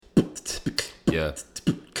Yeah.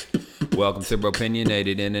 Welcome to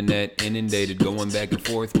Bropinionated, internet inundated, going back and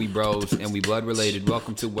forth, we bros, and we blood related.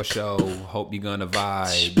 Welcome to our show, hope you're gonna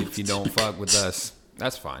vibe. If you don't fuck with us,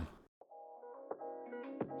 that's fine.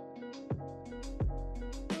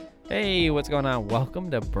 Hey, what's going on? Welcome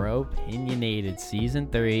to Bropinionated Season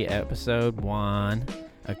 3, Episode 1.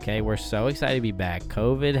 Okay, we're so excited to be back.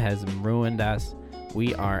 COVID has ruined us.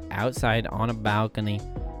 We are outside on a balcony.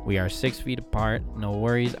 We are 6 feet apart. No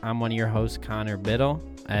worries. I'm one of your hosts, Connor Biddle.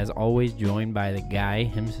 As always, joined by the guy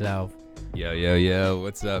himself. Yo,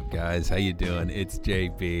 what's up, guys? How you doing? It's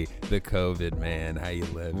JB, the COVID man. How you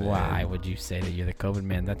living? Why would you say that you're the COVID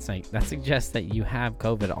man? That suggests that you have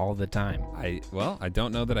COVID all the time. I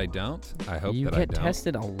don't know that I don't. I hope you that I don't. get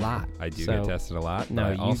tested a lot. I do get tested a lot, no,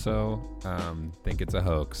 but I also think it's a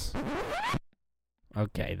hoax.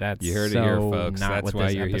 Okay, that's you heard so it here, folks. not That's what why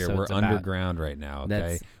this you're here. We're episode's underground right now,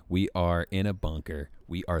 okay? We are in a bunker.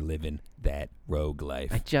 We are living that rogue life.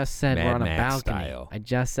 I just said Mad we're on a Max balcony. style. I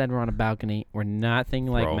just said we're on a balcony. We're nothing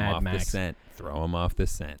like Throw 'em Mad off Max. the scent. Throw them off the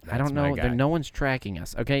scent. I don't know. No one's tracking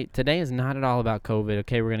us. Okay, today is not at all about COVID.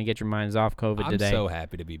 Okay, we're gonna get your minds off COVID today. I'm so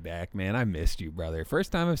happy to be back, man. I missed you, brother.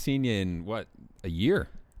 First time I've seen you in a year?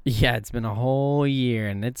 Yeah, it's been a whole year,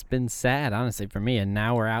 and it's been sad, honestly, for me. And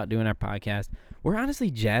now we're out doing our podcast. We're honestly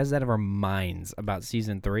jazzed out of our minds about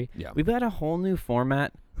Season 3. Yeah. We've got a whole new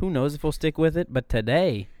format. Who knows if we'll stick with it? But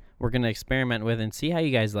today, we're going to experiment with it and see how you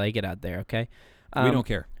guys like it out there, okay? We don't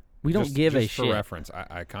care. We don't give a just for shit. reference,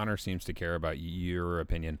 Connor seems to care about your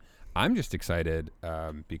opinion. I'm just excited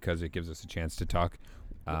because it gives us a chance to talk.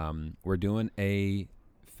 We're doing a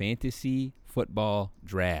fantasy football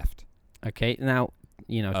draft. Okay, now,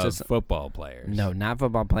 of football players. No, not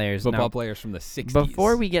football players. Football no. players from the 60s.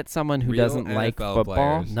 Before we get someone who Real doesn't like NFL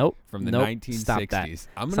football, players from the 1960s. Stop that.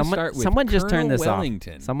 I'm going to start with someone just Colonel turned this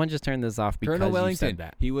Wellington. off. Someone just turned this off because Colonel you Wellington. said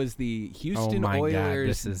that. He was the Houston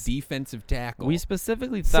Oilers defensive tackle. We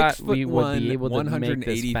specifically thought we would be able to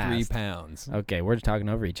 183 make this fast. pounds. Okay, we're talking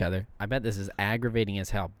over each other. I bet this is aggravating as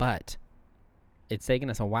hell, but it's taken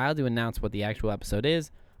us a while to announce what the actual episode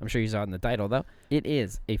is. I'm sure you saw it in the title, though. It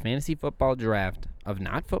is a fantasy football draft of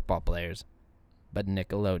not football players, but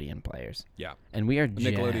Nickelodeon players. Yeah. And we are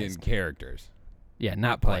Nickelodeon jazzed. characters. Yeah,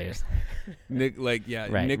 not players.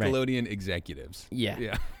 Nickelodeon executives.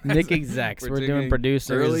 Yeah. Nick execs. We're doing producers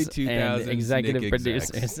early 2000s and executive Nick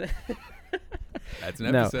producers. That's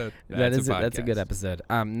an episode. That's a good episode.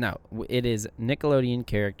 It is Nickelodeon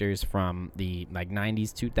characters from the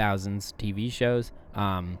 90s, 2000s TV shows.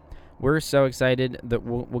 We're so excited that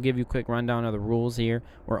we'll give you a quick rundown of the rules here.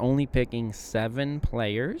 We're only picking 7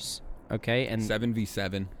 players, okay? And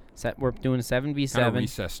 7v7. We're doing a 7v7. Kind of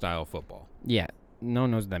recess style football. Yeah, no one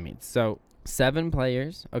knows what that means. So 7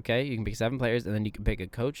 players, okay? You can pick 7 players, and then you can pick a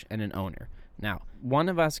coach and an owner. Now, one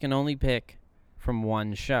of us can only pick from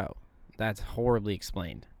one show. That's horribly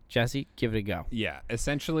explained. Jesse, give it a go. Yeah,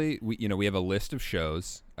 essentially, we have a list of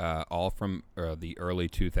shows, all from the early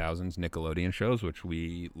 2000s Nickelodeon shows, which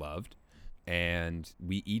we loved, and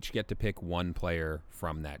we each get to pick one player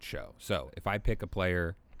from that show. So if I pick a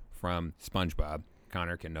player from SpongeBob,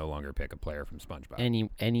 Connor can no longer pick a player from SpongeBob.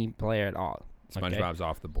 Any player at all. SpongeBob's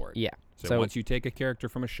off the board. Yeah. So once you take a character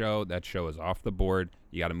from a show, that show is off the board.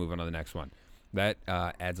 You got to move on to the next one. That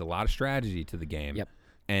adds a lot of strategy to the game. Yep.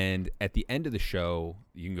 And at the end of the show,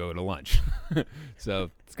 you can go to lunch.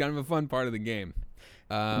 So it's kind of a fun part of the game.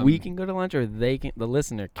 We can go to lunch, or the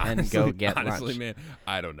listener can go get lunch. Honestly, man,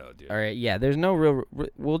 I don't know, dude. All right, yeah. There's no real.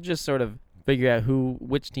 We'll just sort of figure out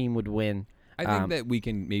which team would win. I think that we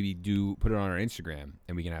can maybe put it on our Instagram,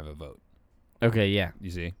 and we can have a vote. Okay, yeah.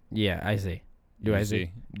 You see? Yeah, I see. Do you see?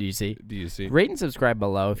 Do you see? Rate and subscribe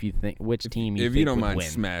below if you think which team you think would win. If you don't mind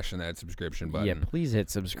smashing that subscription button. Yeah, please hit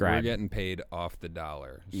subscribe. We're getting paid off the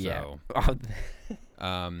dollar. Yeah. So. All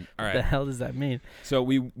right. What the hell does that mean? So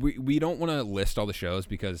we don't want to list all the shows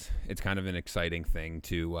because it's kind of an exciting thing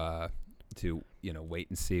to wait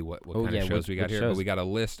and see what kind of shows we got here. But we got a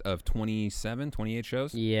list of 28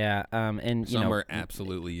 shows. Yeah, and some are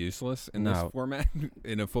absolutely useless in this format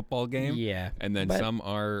in a football game. Yeah, and then some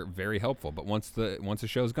are very helpful. But once the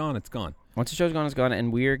show's gone, it's gone. Once the show's gone, it's gone,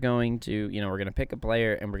 and we're going to we're going to pick a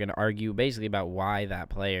player and we're going to argue basically about why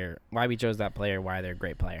we chose that player, why they're a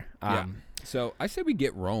great player. Yeah. So I said we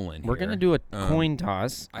get rolling. We're going to do a coin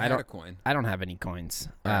toss. I had a coin. I don't have any coins.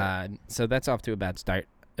 Right. So that's off to a bad start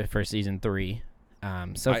for season 3.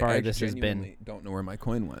 So far, this has been. Don't know where my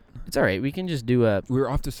coin went. It's all right. We can just do We were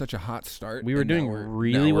off to such a hot start. We were doing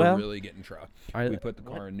really well. We're really getting trouble. We put the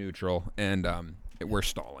car in neutral, and we're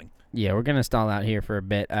stalling. Yeah, we're gonna stall out here for a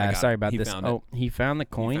bit. Sorry about this. He found the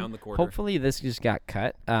coin. He found the quarter. Hopefully, this just got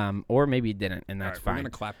cut. Or maybe it didn't, and that's fine. We're gonna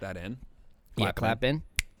clap that in. Yeah, clap in.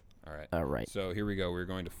 All right. All right. So here we go. We're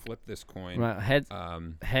going to flip this coin. Well,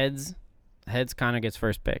 heads. Connor gets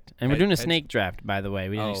first picked, and we're doing a snake draft. By the way,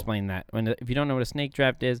 we didn't explain that. If you don't know what a snake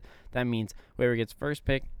draft is, that means whoever gets first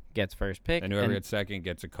pick gets first pick, and whoever gets second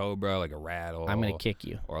gets a cobra, like a rattle. I'm gonna kick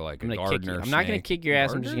you, or like a gardener snake. I'm not gonna kick your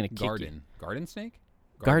ass. I'm just gonna kick you. Garden snake.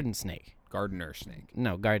 Garden snake. Gardener snake.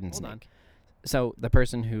 No, garden snake. So the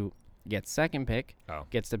person who gets second pick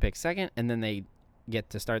gets to pick second, and then they get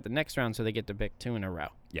to start the next round, so they get to pick 2 in a row.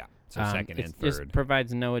 Yeah. So second and third. This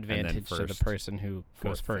provides no advantage to the person who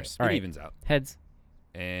goes first. All right. It evens out. Heads.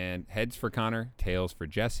 And heads for Connor, tails for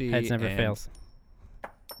Jesse. Heads never fails.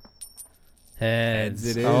 Heads.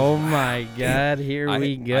 It is. Oh my God! Here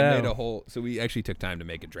we go. I made a whole. So we actually took time to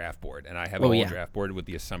make a draft board, and I have a whole draft board with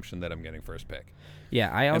the assumption that I'm getting first pick.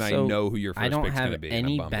 Yeah, I and I know who your first pick's going to be. I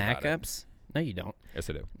don't have any backups. No, you don't. Yes,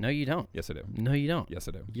 I do. No, you don't. Yes, I do. No, you don't. Yes,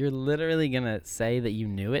 I do. You're literally going to say that you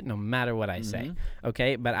knew it no matter what I say.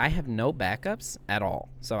 Okay? But I have no backups at all.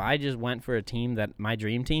 So I just went for a team that my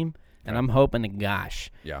dream team, and I'm hoping to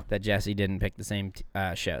gosh that Jesse didn't pick the same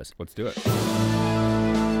shows. Let's do it.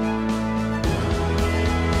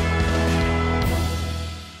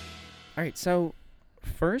 All right, so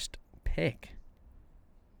first pick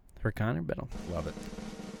for Connor Biddle. Love it.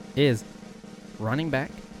 Is running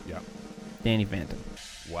back. Yeah. Danny Phantom.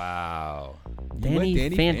 Wow. Danny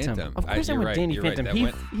Phantom. Of course I went Danny Phantom.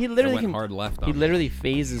 He literally went hard left on He literally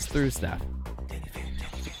phases through stuff.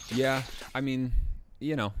 Yeah, I mean,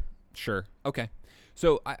 sure. Okay.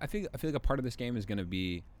 So I feel like a part of this game is going to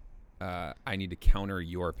be I need to counter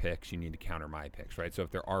your picks. You need to counter my picks, right? So if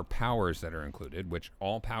there are powers that are included, which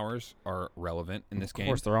all powers are relevant in this game. Of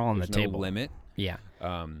course, they're all on the table. No limit. Yeah.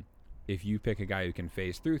 If you pick a guy who can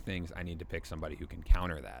phase through things, I need to pick somebody who can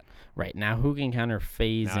counter that. Right. Now, who can counter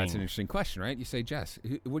phasing? Now, that's an interesting question, right? You say, Jess,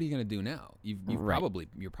 what are you going to do now? You're probably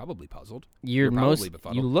puzzled. You're probably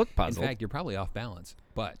befuddled. You look puzzled. In fact, you're probably off balance.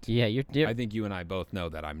 But yeah, I think you and I both know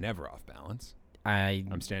that I'm never off balance.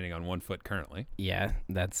 I'm standing on one foot currently. Yeah,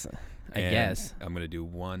 that's, I guess. I'm going to do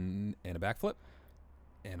one and a backflip.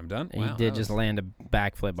 And I'm done. He did just land a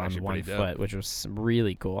backflip on one foot, which was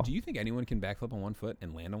really cool. Do you think anyone can backflip on one foot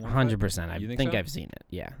and land on one 100%. foot? 100%. I think I've seen it.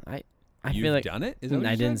 Yeah. I You've feel like done it? Is that what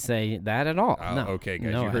I didn't say that at all. Oh, no. Okay,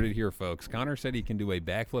 guys. No, you heard it here, folks. Connor said he can do a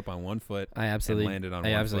backflip on one foot and land it on one foot.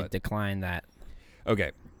 I absolutely declined that.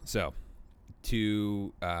 Okay. So,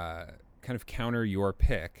 to kind of counter your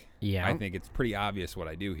pick, I think it's pretty obvious what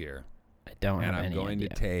I do here. I don't have any And I'm going to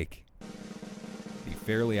take the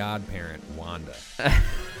Fairly Odd Parent, Wanda.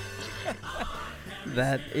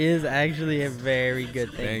 That is actually a very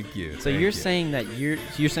good thing. Thank you. So you're saying that you're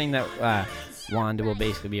saying that Wanda will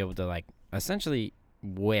basically be able to like essentially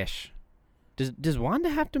wish. Does Wanda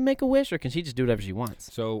have to make a wish, or can she just do whatever she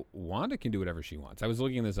wants? So Wanda can do whatever she wants. I was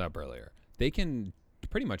looking this up earlier. They can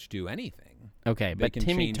pretty much do anything. Okay, but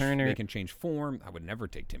Timmy Turner, they can change form. I would never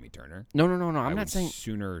take Timmy Turner. No. I'm not saying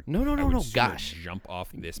sooner. No. Gosh, jump off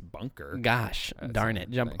this bunker. Gosh, darn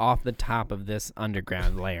it! Jump off the top of this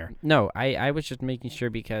underground layer. No, I was just making sure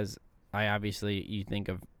because you think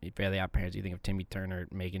of Fairly Odd Parents, you think of Timmy Turner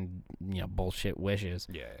making bullshit wishes.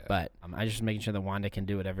 Yeah. But I just making sure that Wanda can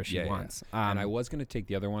do whatever she wants. And I was gonna take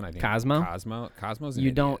the other one. I think Cosmo. Cosmo's an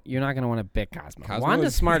idiot. You're not gonna want to pick Cosmo.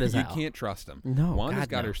 Wanda's smart as hell. You can't trust him. No, Wanda's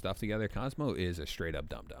got her stuff together. Cosmo is a straight up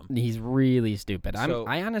dum dum. He's really stupid.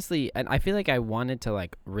 I honestly, and I feel like I wanted to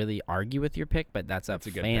like really argue with your pick, but that's a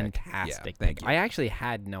fantastic pick. Thank you. I actually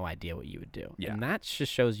had no idea what you would do. Yeah. And that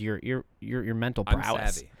just shows your mental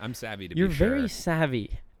prowess. I'm savvy to You're be sure. You're very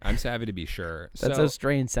savvy. I'm savvy to be sure. That's a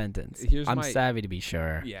strange sentence. I'm savvy to be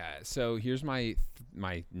sure. Yeah. So here's my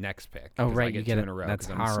next pick. Oh right, you get it. In a row That's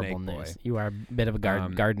horrible news. Boy. You are a bit of a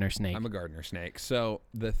gardener snake. I'm a gardener snake. So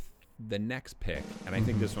the next pick, and I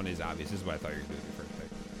think this one is obvious. This is what I thought you were going to do with your first pick.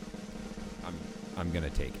 I'm gonna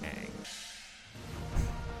take Aang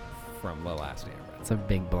from The Last Airbender. It's a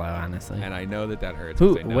big blow, honestly. And I know that hurts.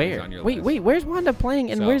 Who? I know where? he's on your wait, list. Where's Wanda playing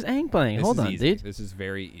and where's Aang playing? Hold on, easy. dude. This is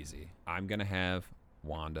very easy. I'm gonna have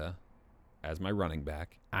Wanda as my running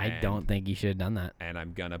back. I don't think you should have done that. And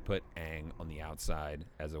I'm gonna put Aang on the outside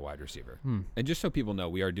as a wide receiver. And just so people know,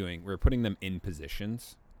 we're putting them in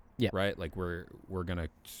positions. Yeah. Right. Like we're gonna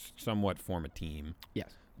somewhat form a team.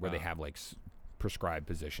 Yes. Where they have like prescribed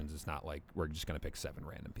positions. It's not like we're just going to pick 7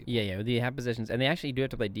 random people. Yeah. They have positions, and they actually do have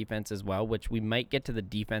to play defense as well, which we might get to the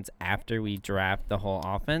defense after we draft the whole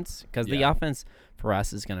offense, because the offense for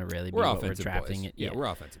us is going to really be what we're drafting. Boys. Yeah, we're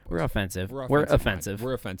offensive. Boys. We're offensive.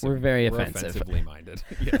 We're offensive. We're very offensive. Offensively minded.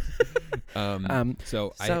 Yeah.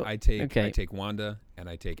 So I take Wanda and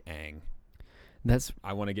I take Aang. That's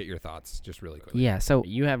I want to get your thoughts just really quickly. Yeah, so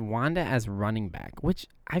you have Wanda as running back, which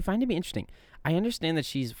I find to be interesting. I understand that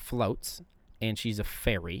she's floats and she's a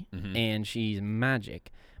fairy and she's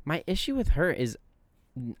magic. My issue with her is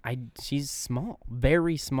she's small,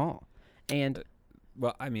 very small. And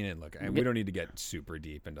well, I mean, look, we don't need to get super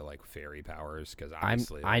deep into like fairy powers because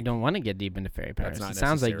obviously I don't want to get deep into fairy powers. That's not It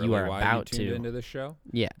sounds like you are why about you tuned to into this show.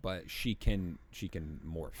 Yeah. But she can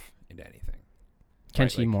morph into anything. Can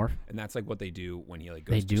right? she morph? And that's like what they do when he like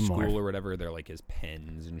goes to school or whatever. They're like his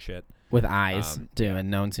pens and shit with eyes too, and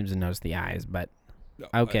no one seems to notice the eyes. But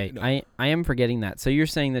okay, no. I am forgetting that. So you're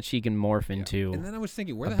saying that she can morph into? And then I was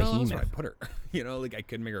thinking, where the hell else would I put her? Like I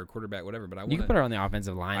could make her a quarterback, whatever. But you could put her on the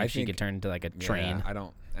offensive line. She could turn into like a train. I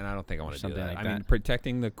don't think I want to do that. Like I mean,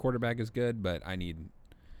 protecting the quarterback is good, but I need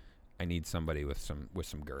somebody with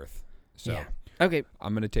some girth. So. Yeah. Okay.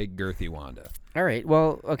 I'm going to take girthy Wanda. All right.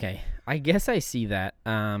 Well, okay. I guess I see that.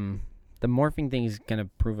 The morphing thing is going to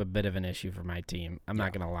prove a bit of an issue for my team. I'm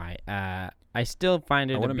not going to lie. I still find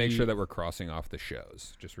it I want to make sure that we're crossing off the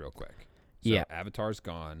shows just real quick. So yeah. Avatar's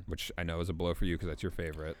gone, which I know is a blow for you because that's your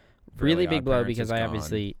favorite. Really big blow because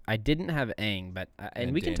I didn't have Aang, but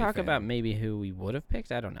and we can talk about maybe who we would have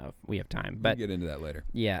picked. I don't know if we have time, but we'll get into that later.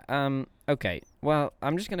 Yeah. Okay. Well,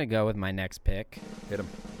 I'm just going to go with my next pick. Hit him.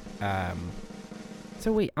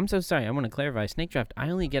 So wait, I'm so sorry. I want to clarify. Snake draft. I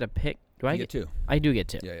only get a pick. Do I get 2? I do get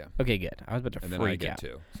 2. Yeah. Okay, good. I was about to freak out. And then I get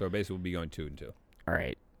 2. So basically, we'll be going 2 and 2. All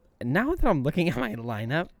right. Now that I'm looking at my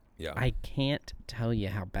lineup, yeah, I can't tell you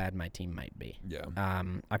how bad my team might be. Yeah.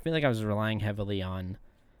 I feel like I was relying heavily on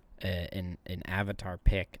an Avatar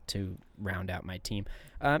pick to round out my team.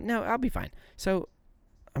 No, I'll be fine. So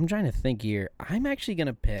I'm trying to think here. I'm actually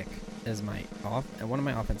gonna pick as my one of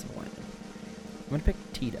my offensive linemen. I'm gonna pick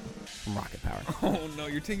Tito from Rocket Power. Oh no,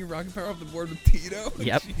 you're taking Rocket Power off the board with Tito?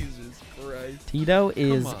 Yep. Jesus Christ.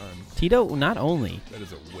 Tito not only. That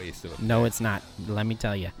is a waste of a pick. No, it's not. Let me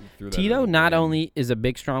tell you. Tito not only is a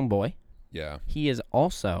big, strong boy. Yeah. He is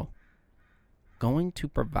also going to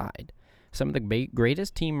provide some of the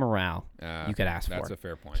greatest team morale you could ask for. That's a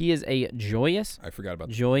fair point. He is a joyous,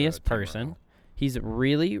 person. Morale. He's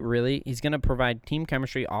really he's going to provide team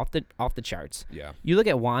chemistry off the charts. Yeah. You look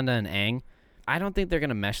at Wanda and Aang. I don't think they're going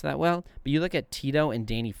to mesh that well, but you look at Tito and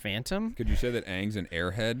Danny Phantom. Could you say that Aang's an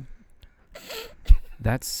airhead?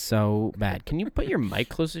 That's so bad. Can you put your mic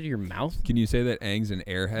closer to your mouth? Can you say that Aang's an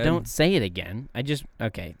airhead? Don't say it again.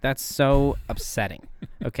 Okay, that's so upsetting.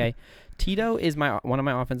 Okay. Tito is one of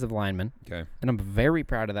my offensive linemen. Okay. And I'm very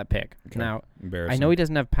proud of that pick. Okay. Now, I know he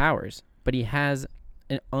doesn't have powers, but he has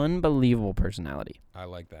an unbelievable personality. I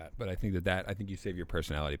like that. But I think I think you save your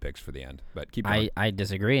personality picks for the end. But keep going. I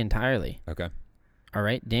disagree entirely. Okay. All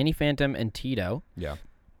right. Danny Phantom and Tito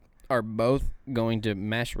are both going to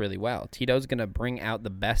mesh really well. Tito's going to bring out the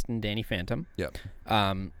best in Danny Phantom. Yep.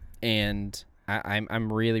 And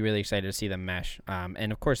I'm really excited to see them mesh.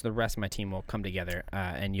 And of course the rest of my team will come together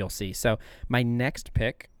and you'll see. So my next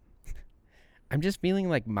pick, I'm just feeling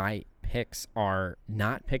like my picks are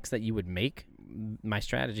not picks that you would make. My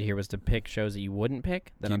strategy here was to pick shows that you wouldn't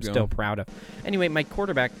pick that I'm still proud of. Anyway, my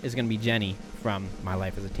quarterback is going to be Jenny from My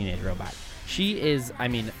Life as a Teenage Robot. She is,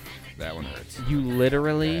 that one hurts.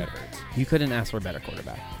 You couldn't ask for a better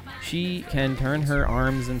quarterback. She can turn her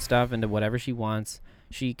arms and stuff into whatever she wants.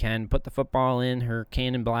 She can put the football in her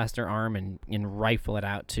cannon blaster arm and rifle it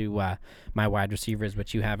out to my wide receivers,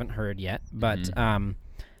 which you haven't heard yet. But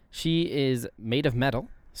she is made of metal,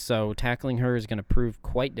 so tackling her is going to prove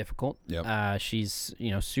quite difficult. Yep. She's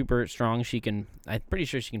super strong. I'm pretty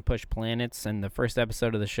sure she can push planets. And the first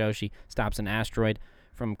episode of the show, she stops an asteroid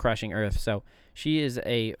from crushing Earth. So she is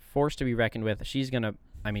a force to be reckoned with. She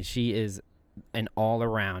is an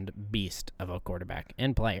all-around beast of a quarterback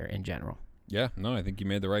and player in general. Yeah, no, I think you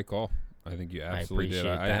made the right call. I think you absolutely did.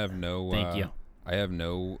 I have no Thank you. I have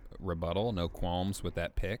no rebuttal, no qualms with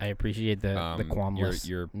that pick. I appreciate the qualmlessness.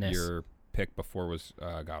 Your pick before was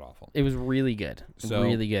god awful. It was really good.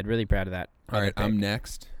 Really good. Really proud of that. All right, I'm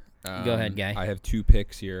next. Go ahead, Guy. I have 2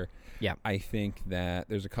 picks here. Yeah. I think that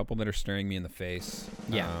there's a couple that are staring me in the face.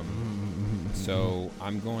 Yeah. So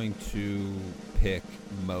I'm going to pick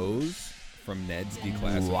Mose from Ned's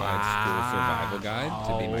Declassified School Survival Guide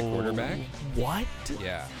to be my quarterback. What?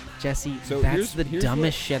 Yeah. Jesse, that's the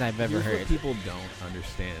dumbest shit I've ever heard. What people don't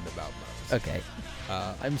understand about Mose. Okay.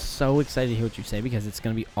 I'm so excited to hear what you say because it's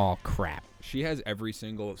going to be all crap. She has every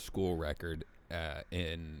single school record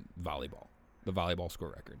in volleyball. The volleyball school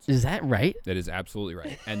records. Is that right? That is absolutely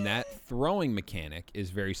right. And that throwing mechanic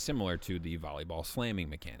is very similar to the volleyball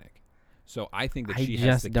slamming mechanic. So I think that she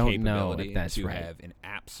has the capability to have an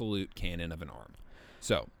absolute cannon of an arm.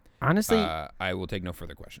 So Honestly, I will take no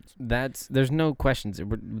further questions. there's no questions.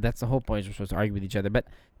 That's the whole point. We're supposed to argue with each other. But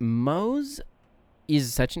Mose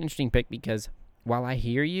is such an interesting pick because while I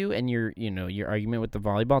hear you and your argument with the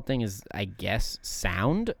volleyball thing is, I guess,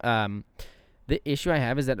 sound, the issue I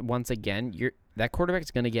have is that once again, that quarterback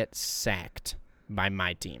is going to get sacked by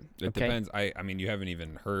my team. It depends. I mean, you haven't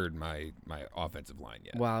even heard my offensive line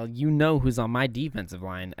yet. Well, you know who's on my defensive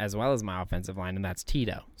line as well as my offensive line, and that's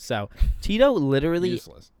Tito. So Tito literally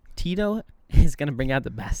Useless. Tito is going to bring out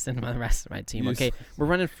the best in the rest of my team. Okay, we're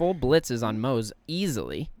running full blitzes on Mose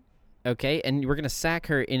easily. Okay, and we're going to sack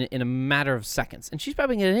her in a matter of seconds, and she's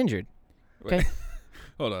probably going to get injured. Okay. Wait.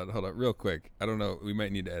 Hold on, real quick. I don't know. We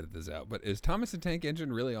might need to edit this out. But is Thomas the Tank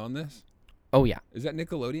Engine really on this? Oh yeah. Is that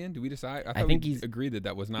Nickelodeon? Do we decide? I think we he's agreed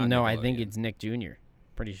that was not. No, Nickelodeon. I think it's Nick Jr.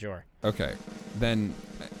 Pretty sure. Okay, then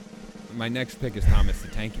my next pick is Thomas the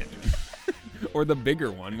Tank Engine, or the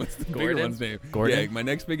bigger one. What's the bigger one's name? Gordon. Yeah, my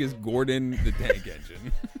next pick is Gordon the Tank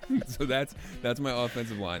Engine. So that's my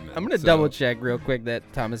offensive lineman. I'm gonna double check real quick that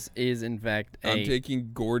Thomas is in fact I'm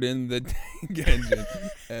taking Gordon the Tank Engine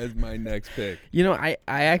as my next pick. You know, I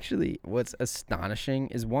actually, what's astonishing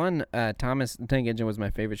is one, Thomas the Tank Engine was my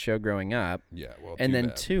favorite show growing up. Yeah, well, And then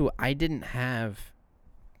bad. two, I didn't have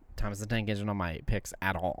Thomas the Tank Engine on my picks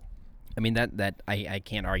at all. I mean, that I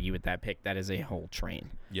can't argue with that pick. That is a whole train.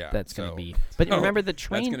 Yeah, That's going to be. But remember the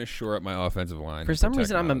train. That's going to shore up my offensive line. For some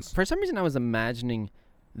reason, I was imagining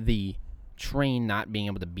the train not being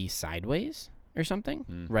able to be sideways or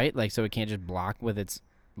something, right? Like, so it can't just block with its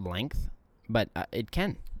length, but it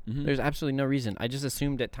can. Mm-hmm. There's absolutely no reason. I just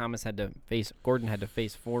assumed that Gordon had to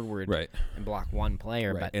face forward, right, and block one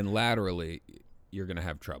player, right. But and laterally, you're going to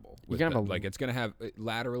have trouble. It's going to have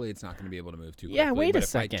laterally. It's not going to be able to move too quickly. Yeah, wait a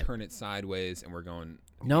second. Second. If I turn it sideways and we're going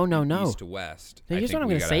no east to west. Now, here's what I'm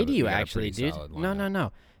going to say to you, actually, dude.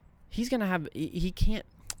 No. He's going to have. He can't.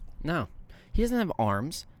 No, he doesn't have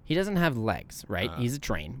arms. He doesn't have legs, right? He's a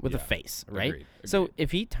train with a face, right? Agreed. So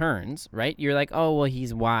if he turns, right, you're like, oh, well,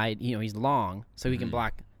 he's wide, he's long, so he can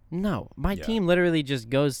block. No, my team literally just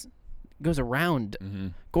goes around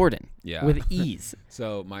Gordon with ease.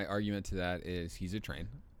 So my argument to that is he's a train.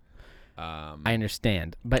 I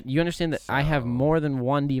understand, but you understand that I have more than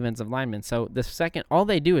one defensive lineman. So the second, all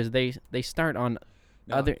they do is they start on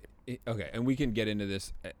other. Okay, and we can get into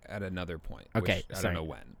this at another point. Okay, which I don't know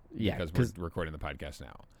when. Yeah, because we're recording the podcast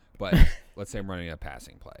now. But let's say I'm running a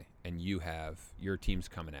passing play, and your team's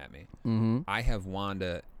coming at me. Mm-hmm. I have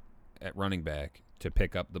Wanda at running back to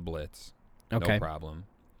pick up the blitz. Okay. No problem.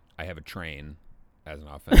 I have a train as an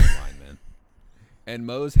offensive lineman, and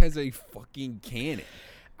Mose has a fucking cannon.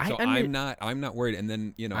 So I'm not worried. And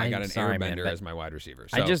then I got an airbender as my wide receiver.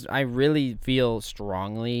 So. I really feel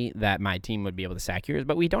strongly that my team would be able to sack yours,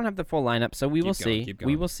 but we don't have the full lineup, so we will see.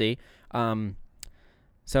 We will see.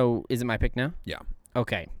 So is it my pick now? Yeah.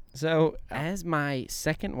 Okay. So as my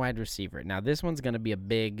second wide receiver, now this one's gonna be a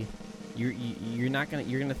big. You're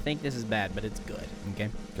gonna think this is bad, but it's good. Okay.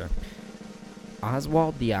 Okay.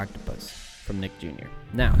 Oswald the Octopus from Nick Jr.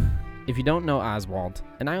 Now, if you don't know Oswald,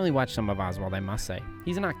 and I only watched some of Oswald, I must say,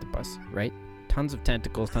 he's an octopus, right? Tons of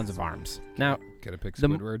tentacles, tons of arms. Now, gotta pick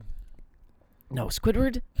Squidward. No,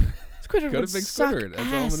 Squidward. Squidward would suck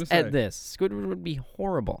ass at this. Squidward would be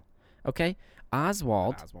horrible. Okay,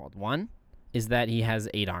 Oswald. One is that he has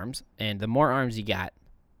 8 arms, and the more arms you got,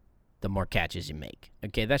 the more catches you make.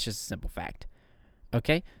 Okay, that's just a simple fact.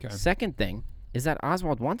 Okay. Second thing is that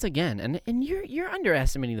Oswald, once again, and you're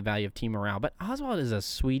underestimating the value of team morale, but Oswald is a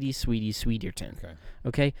sweetie Sweeterton.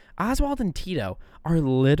 Okay. Oswald and Tito are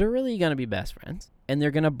literally going to be best friends, and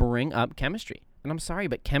they're going to bring up chemistry. And I'm sorry,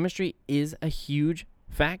 but chemistry is a huge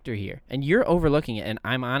factor here. And you're overlooking it, and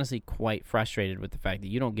I'm honestly quite frustrated with the fact that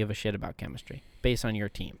you don't give a shit about chemistry based on your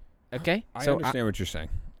team. Okay? I understand what you're saying.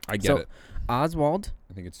 I get it. Oswald.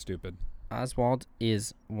 I think it's stupid. Oswald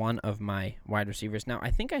is one of my wide receivers. Now, I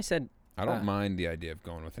think I said... I don't mind the idea of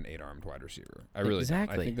going with an 8-armed wide receiver. I really don't.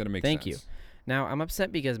 I think that it makes sense. Thank you. Now, I'm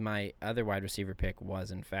upset because my other wide receiver pick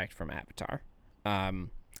was, in fact, from Avatar.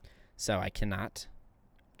 So I cannot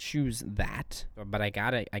choose that. But I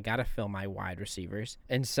gotta fill my wide receivers.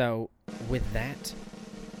 And so, with that,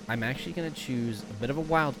 I'm actually going to choose a bit of a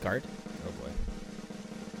wild card. Oh, boy.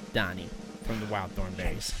 Donnie from the Wild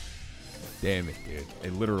Thornberries. Damn it, dude. A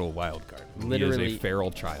literal wild card. Literally. He is a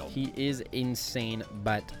feral child. He is insane,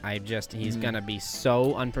 but he's going to be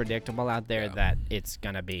so unpredictable out there that it's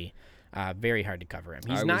going to be very hard to cover him.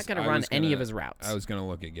 He's not going to run any of his routes. I was going to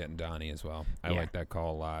look at getting Donnie as well. I like that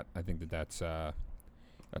call a lot. I think that's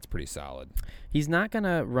pretty solid. He's not going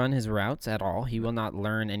to run his routes at all. He will not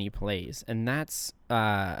learn any plays, and that's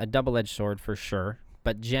a double-edged sword for sure.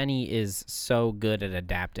 But Jenny is so good at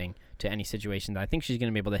adapting to any situation that I think she's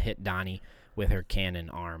going to be able to hit Donnie with her cannon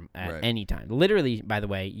arm at any time. Literally, by the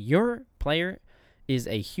way, your player is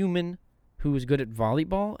a human who is good at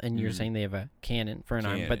volleyball, and you're saying they have a cannon for an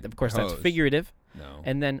arm. But, of course, that's figurative. No.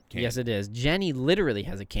 And then, yes, it is. Jenny literally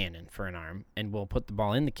has a cannon for an arm and will put the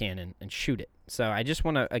ball in the cannon and shoot it. So I just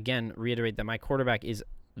want to, again, reiterate that my quarterback is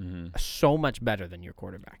so much better than your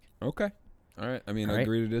quarterback. Okay. All right. I mean,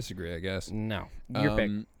 agree to disagree, I guess. No. Your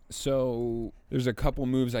pick. So there's a couple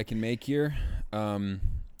moves I can make here.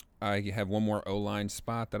 I have one more O-line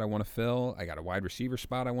spot that I want to fill. I got a wide receiver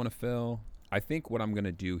spot I want to fill. I think what I'm going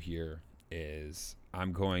to do here is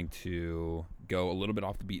I'm going to go a little bit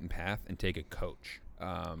off the beaten path and take a coach.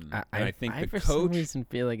 I think the for coach. some reason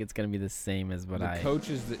feel like it's going to be the same as what the coach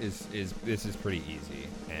is this is pretty easy,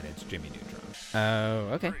 and it's Jimmy Neutron.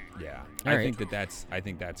 Oh, okay. Yeah, All right. I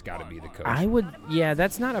think that's got to be the coach. Yeah,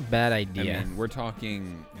 that's not a bad idea. I mean, we're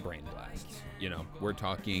talking brain blasts. We're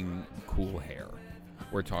talking cool hair.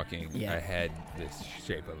 We're talking a head the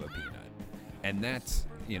shape of a peanut, and that's.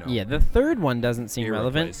 Yeah, the third one doesn't seem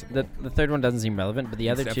relevant. The third one doesn't seem relevant, but the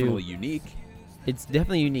other two... It's definitely unique. It's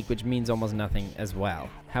definitely unique, which means almost nothing as well.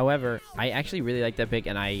 However, I actually really like that pick,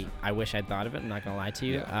 and I wish I'd thought of it. I'm not going to lie to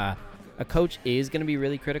you. Yeah. A coach is going to be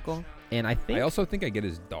really critical, and I also think I get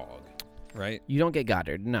his dog, right? You don't get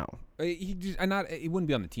Goddard, no. He wouldn't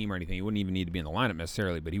be on the team or anything. He wouldn't even need to be in the lineup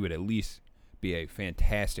necessarily, but he would at least be a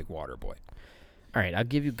fantastic water boy. All right, I'll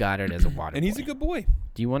give you Goddard as a water boy. And he's a good boy.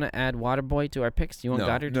 Do you want to add water boy to our picks? Do you want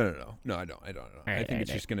Goddard? No, I don't. I think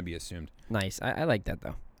it's just going to be assumed. Nice. I like that,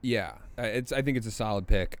 though. Yeah, I think it's a solid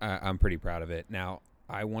pick. I'm pretty proud of it. Now,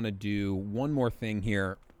 I want to do one more thing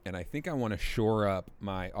here, and I think I want to shore up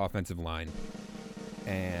my offensive line.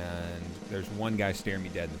 And there's one guy staring me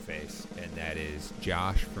dead in the face, and that is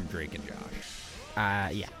Josh from Drake and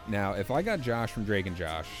Josh. Yeah. Now, if I got Josh from Drake and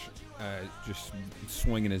Josh, just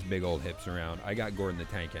swinging his big old hips around, I got Gordon the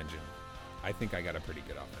Tank Engine. I think I got a pretty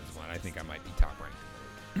good offensive line. I think I might be top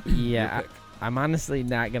ranked. Yeah, I'm honestly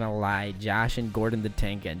not gonna lie. Josh and Gordon the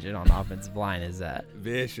Tank Engine on offensive line is a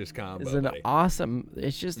vicious combo. Is an awesome.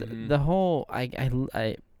 It's just the whole.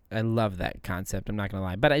 I love that concept. I'm not gonna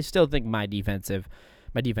lie, but I still think my defense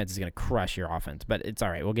is gonna crush your offense. But it's all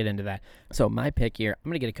right. We'll get into that. So my pick here, I'm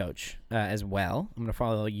gonna get a coach as well. I'm gonna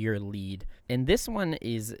follow your lead, and this one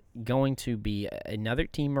is going to be another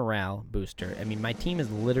team morale booster. I mean, my team is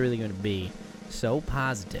literally going to be so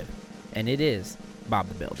positive, and it is Bob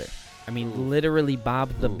the Builder. I mean, literally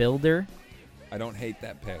Bob the Builder. I don't hate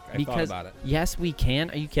that pick. I thought about it. Yes, we can.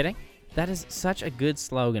 Are you kidding? That is such a good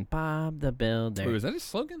slogan. Bob the Builder. Wait, was that his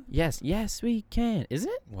slogan? Yes, we can. Is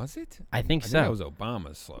it? Was it? I think so. That was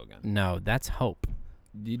Obama's slogan. No, that's Hope.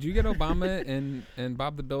 Did you get Obama and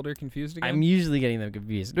Bob the Builder confused again? I'm usually getting them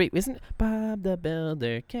confused. Wait, isn't Bob the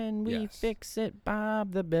Builder? Can we fix it?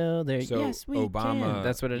 Bob the Builder. So yes, we Obama, can.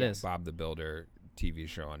 That's what it is. Bob the Builder TV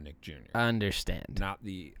show on Nick Jr. Understand. Not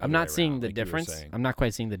the. I'm not seeing the difference. I'm not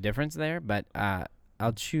quite seeing the difference there, but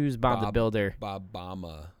I'll choose Bob the Builder.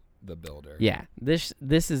 Bob-bama the Builder. Yeah, this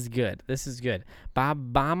is good. This is good.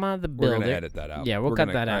 Bob-bama the Builder. We're gonna edit that out. Yeah, we'll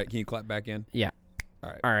cut that out. Right, can you clap back in? Yeah.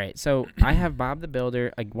 All right. So I have Bob the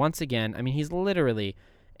Builder. Once again, I mean, he's literally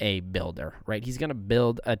a builder, right? He's gonna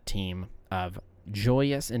build a team of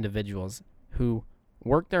joyous individuals who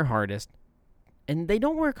work their hardest. And they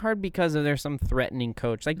don't work hard because of there's some threatening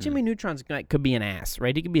coach. Like Jimmy Neutron's could be an ass,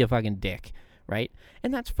 right? He could be a fucking dick, right?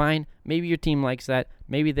 And that's fine. Maybe your team likes that.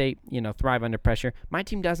 Maybe they, thrive under pressure. My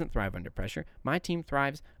team doesn't thrive under pressure. My team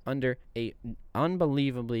thrives under a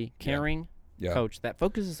unbelievably caring coach that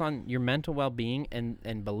focuses on your mental well-being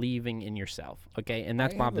and believing in yourself, okay? And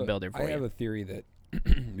that's Bob the Builder for you. I have a theory that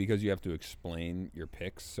because you have to explain your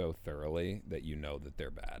picks so thoroughly that you know that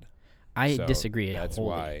they're bad. I disagree. That's wholly.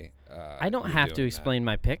 why I don't have to explain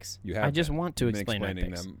my picks. I just want to explain my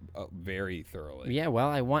picks. Them very thoroughly. Yeah,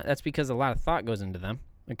 well, that's because a lot of thought goes into them.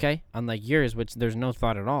 Okay, unlike yours, which there's no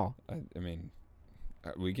thought at all. I mean,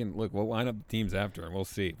 we can look. We'll line up the teams after, and we'll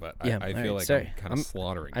see. But yeah, I feel like I'm kind of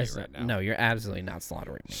slaughtering you right now. No, you're absolutely not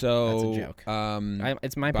slaughtering me. So that's a joke.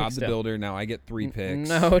 It's my pick. Bob the Builder. Now I get 3 picks.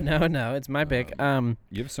 No, it's my pick. You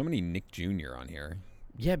have so many Nick Jr. on here.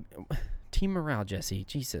 Yeah. Team morale, Jesse.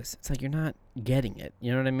 Jesus. It's like you're not getting it.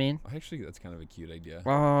 You know what I mean? Actually, that's kind of a cute idea.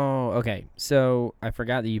 Oh, okay. So I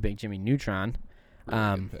forgot that you picked Jimmy Neutron.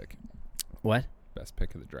 Really good pick. What? Best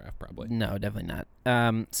pick of the draft, probably. No, definitely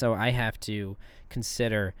not. So I have to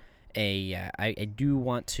consider I do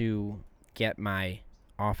want to get my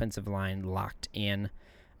offensive line locked in.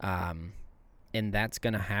 And that's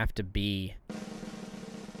going to have to be...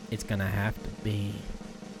 It's going to have to be...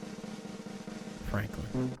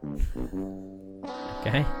 Franklin. I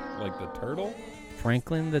Okay? Like the turtle?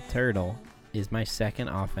 Franklin the Turtle is my second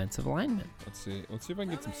offensive lineman. Let's see if I can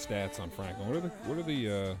get some stats on Franklin. What are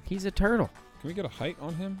the He's a turtle. can we get a height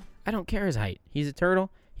on him? I don't care his height. He's a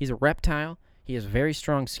turtle. He's a reptile. He has very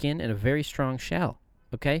strong skin and a very strong shell.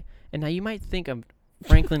 Okay? And now you might think of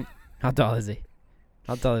Franklin. How tall is he?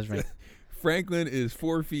 How tall is Franklin? Franklin is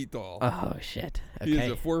 4 feet tall. Oh, shit. He is Okay.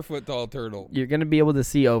 a 4 foot tall turtle. You're going to be able to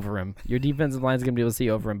see over him. Your defensive line's going to be able to see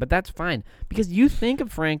over him. But that's fine. Because you think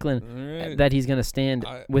of Franklin All right. that he's going to stand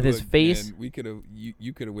with his Look, face. man, we could have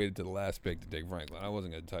you could have waited to the last pick to take Franklin. I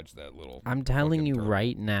wasn't going to touch that little. I'm telling fucking you turtle.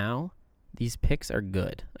 right now, these picks are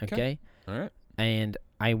good. Okay? All right. And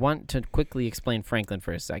I want to quickly explain Franklin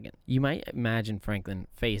for a second. You might imagine Franklin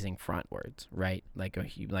facing frontwards, right? Like a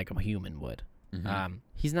human would. Mhm.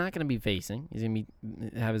 He's not going to be facing. He's going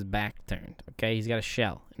to have his back turned, okay? He's got a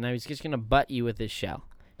shell. And now he's just going to butt you with his shell.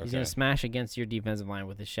 He's going Okay. to smash against your defensive line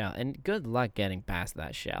with his shell. And good luck getting past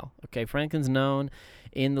that shell, okay? Franklin's known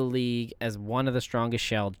in the league as one of the strongest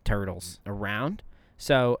shelled turtles around.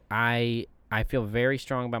 So I feel very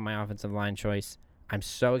strong about my offensive line choice. I'm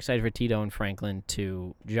so excited for Tito and Franklin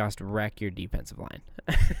to just wreck your defensive line.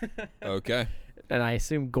 Okay. And I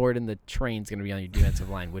assume Gordon the train's going to be on your defensive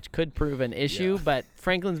line, which could prove an issue, but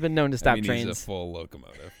Franklin's been known to stop He's trains. a full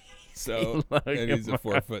locomotive. So and he's a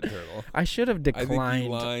 4 foot turtle. I should have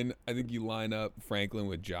declined. I think you line up Franklin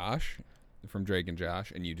with Josh from Drake and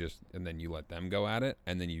Josh, and then you let them go at it,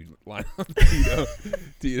 and then you line up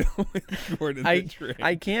Tito with Gordon the Train.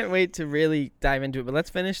 I can't wait to really dive into it, but let's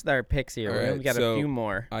finish our picks here. All right, We've got so a few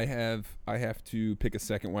more. I have to pick a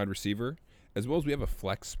second wide receiver, as well as we have a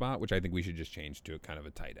flex spot, which I think we should just change to a kind of a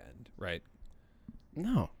tight end, right?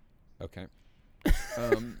 No. Okay.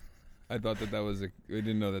 I thought that was we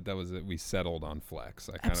didn't know that was we settled on flex.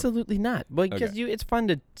 Absolutely not. Because Okay. it's fun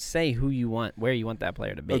to say who you want, where you want that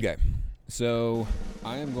player to be. Okay. So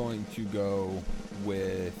I am going to go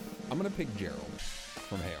with I'm going to pick Gerald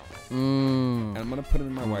from Hail. And I'm going to put him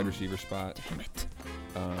in my wide receiver spot. Damn it.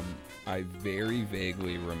 I very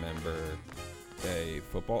vaguely remember a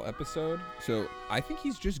football episode. So I think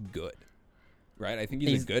he's just good, right? I think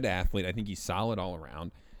he's a good athlete. I think he's solid all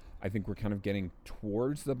around. I think we're kind of getting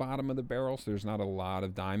towards the bottom of the barrel, so there's not a lot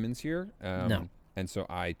of diamonds here. No. And so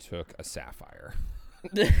I took a sapphire.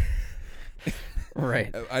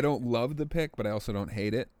 Right. I don't love the pick, but I also don't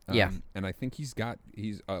hate it. Yeah. And I think he's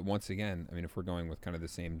once again, I mean, if we're going with kind of the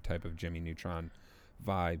same type of Jimmy Neutron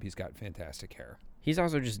vibe, he's got fantastic hair. He's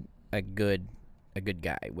also just a good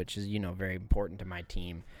guy, which is, very important to my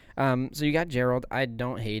team. So you got Gerald. I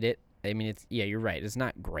don't hate it. I mean, you're right. It's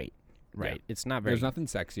not great, right? Yeah. It's not very. There's nothing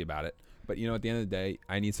sexy about it. But, at the end of the day,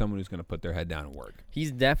 I need someone who's going to put their head down and work.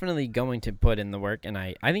 He's definitely going to put in the work, and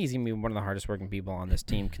I think he's going to be one of the hardest working people on this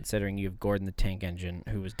team, considering you have Gordon the Tank Engine,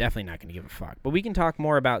 who is definitely not going to give a fuck. But we can talk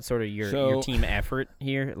more about sort of your team effort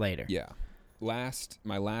here later. Yeah.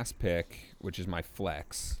 My last pick, which is my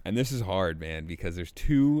flex, and this is hard, man, because there's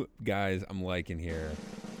two guys I'm liking here,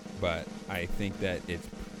 but I think that it's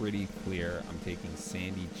pretty clear I'm taking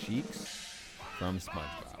Sandy Cheeks from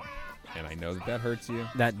SpongeBob. And I know that hurts you.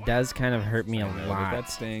 That does kind of hurt me a I know lot. that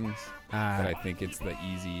stings, but I think it's the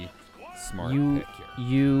easy, smart you pick here.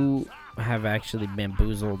 you have actually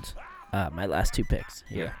bamboozled my last two picks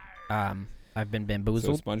here. Yeah. I've been So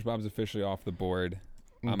bamboozled. SpongeBob's officially off the board.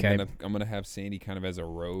 Okay. I'm gonna have Sandy kind of as a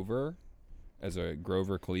rover, as a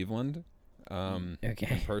Grover Cleveland Okay.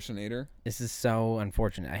 impersonator. This is so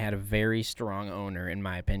unfortunate. I had a very strong owner, in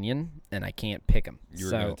my opinion, and I can't pick him. You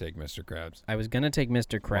were gonna take Mr. Krabs. I was gonna take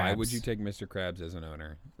Mr. Krabs. Why would you take Mr. Krabs as an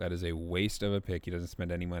owner? That is a waste of a pick. He doesn't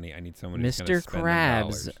spend any money. I need someone who's gonna Mr. spend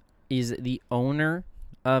Krabs the dollars. is the owner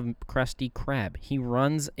of Krusty Krab. He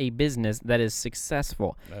runs a business that is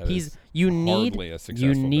successful. That is you need hardly a successful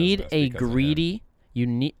a business because of him. greedy you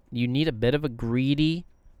need a bit of a greedy,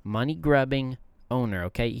 money grubbing owner,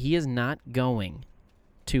 okay? He is not going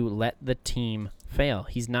to let the team fail.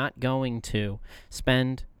 He's not going to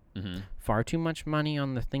spend far too much money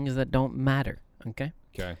on the things that don't matter, okay?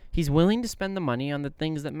 Okay. He's willing to spend the money on the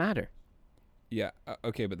things that matter. Yeah.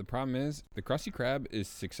 Okay, but the problem is the Krusty Krab is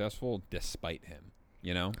successful despite him.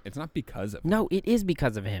 It's not because of him. No, it is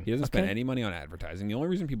because of him. He doesn't okay? spend any money on advertising. The only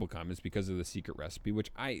reason people come is because of the secret recipe, which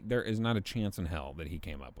there is not a chance in hell that he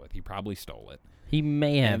came up with. He probably stole it. He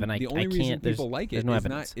may have, and I the only can't. reason There's, people like there's it no is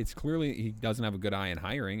evidence. not. It's clearly he doesn't have a good eye in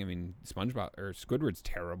hiring. I mean, Squidward's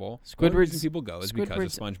terrible. The only Squidward's reason people go is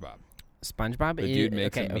because of SpongeBob. SpongeBob The is dude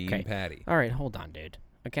makes okay. a mean Okay. patty. All right, hold on, dude.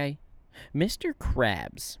 Okay, Mr.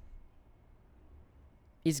 Krabs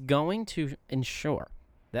is going to ensure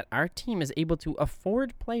that our team is able to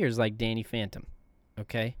afford players like Danny Phantom.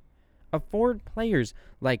 Okay, afford players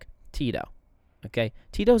like Tito. Okay,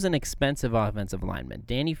 Tito's an expensive offensive lineman.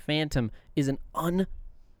 Danny Phantom is an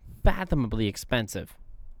unfathomably expensive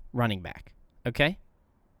running back. Okay,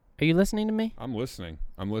 are you listening to me? I'm listening.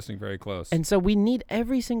 I'm listening very close. And so we need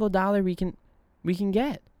every single dollar we can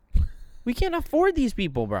get. We can't afford these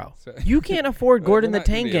people, bro. You can't afford Gordon the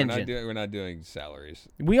Tank Engine. We're not doing salaries.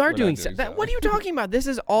 We are doing that. What are you talking about? This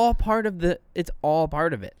is all part of the. It's all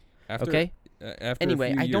part of it. After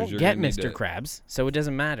Anyway, I don't years, get Mr. Krabs, so it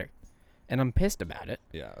doesn't matter, and I'm pissed about it.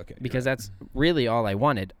 Yeah. Okay. Because that's really all I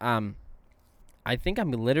wanted. I think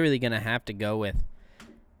I'm literally gonna have to go with,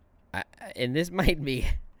 and this might be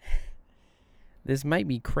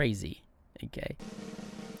crazy. Okay.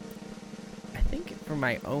 I think for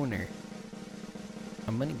my owner,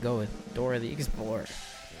 I'm going to go with Dora the Explorer.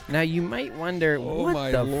 Now, you might wonder,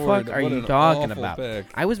 what the fuck are you talking about? Pick.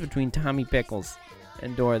 I was between Tommy Pickles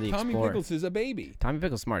and Dora the Explorer. Tommy Pickles is a baby. Tommy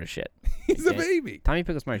Pickles smart as shit. He's a baby. Tommy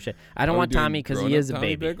Pickles smart as shit. I don't want Tommy because he is a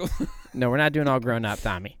baby. No, we're not doing all grown up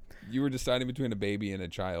Tommy. You were deciding between a baby and a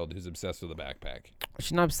child who's obsessed with a backpack.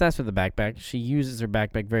 She's not obsessed with the backpack. She uses her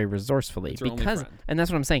backpack very resourcefully. It's her only friend. And that's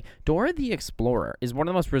what I'm saying. Dora the Explorer is one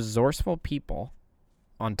of the most resourceful people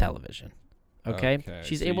on television. Okay?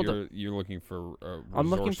 She's so able to. You're looking for a I'm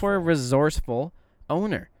looking for a resourceful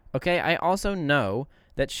owner. Okay? I also know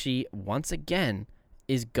that she, once again,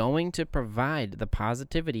 is going to provide the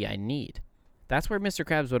positivity I need. That's where Mr.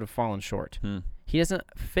 Krabs would have fallen short. He doesn't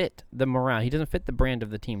fit the morale. He doesn't fit the brand of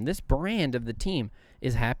the team. This brand of the team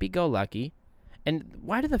is happy-go-lucky. And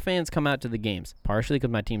why do the fans come out to the games? Partially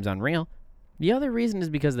because my team's unreal. The other reason is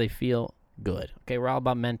because they feel good. Okay, we're all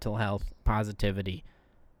about mental health, positivity.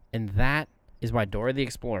 And that is why Dora the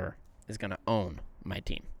Explorer is going to own my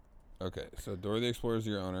team. Okay, so Dora the Explorer is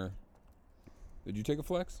your owner. Did you take a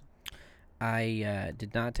flex? I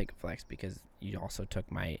did not take a flex because you also took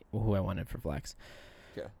who I wanted for flex.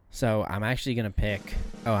 Okay. So I'm actually gonna pick.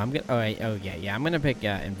 I'm gonna pick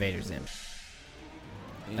Invader Zim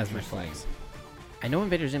as my flex. I know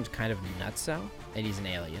Invader Zim's kind of nutso, and he's an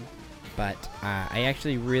alien, but I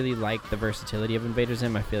actually really like the versatility of Invader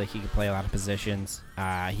Zim. I feel like he could play a lot of positions.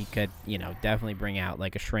 He could, definitely bring out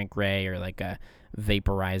like a Shrink Ray or like a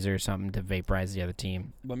Vaporizer or something to vaporize the other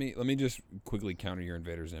team. Let me just quickly counter your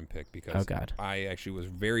Invader Zim pick because I actually was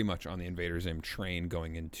very much on the Invader Zim train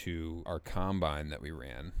going into our combine that we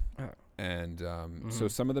ran. And so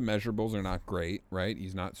some of the measurables are not great, right?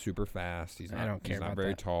 He's not super fast. He's not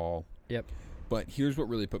very tall. Yep. But here's what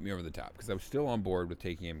really put me over the top because I was still on board with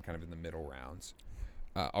taking him kind of in the middle rounds.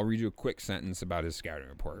 I'll read you a quick sentence about his scouting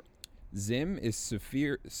report. Zim is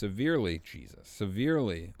severely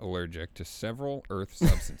allergic to several earth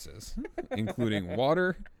substances, including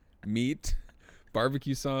water, meat,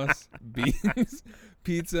 barbecue sauce, beans,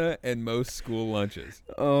 pizza, and most school lunches.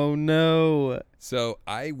 Oh, no. So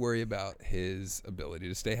I worry about his ability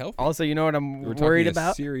to stay healthy. Also, you know what I'm worried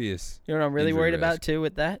about? Serious. You know what I'm really worried about, too,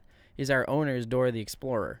 with that? Is our owner is Dora the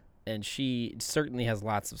Explorer. And she certainly has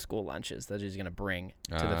lots of school lunches that she's going to bring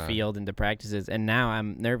to the field and to practices. And now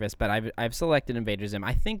I'm nervous, but I've selected Invader Zim.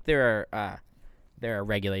 I think there are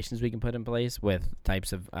regulations we can put in place with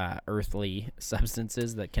types of earthly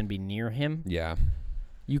substances that can be near him. Yeah.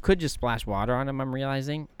 You could just splash water on him, I'm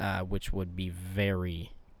realizing, which would be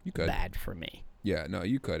very bad for me. Yeah, no,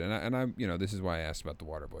 you could. And I this is why I asked about the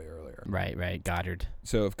water boy earlier. Right, Goddard.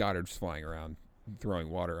 So if Goddard's flying around throwing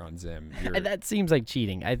water on Zim, that seems like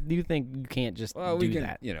cheating. I do think you can't just do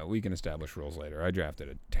that. We can establish rules later. I drafted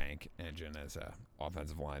a tank engine as a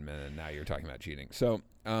offensive lineman, and now you're talking about cheating. So,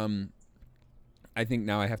 I think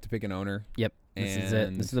now I have to pick an owner. Yep, this is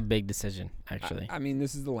it. This is a big decision, actually. I mean,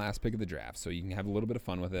 this is the last pick of the draft, so you can have a little bit of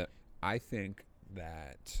fun with it. I think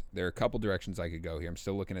that there are a couple directions I could go here. I'm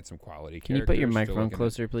still looking at some quality characters. Can you put your microphone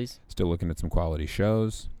closer, please? Still looking at some quality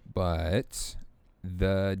shows, but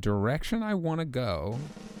the direction I want to go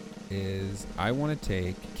is I want to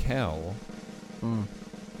take Kel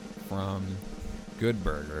from Good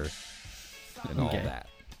Burger and all that.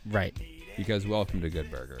 Right. Because welcome to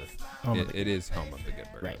Good Burger. It is home of the Good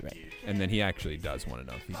Burger. Right. And then he actually does want to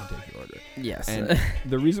know if he can take your order. Yes. And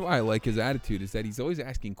the reason why I like his attitude is that he's always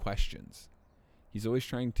asking questions. He's always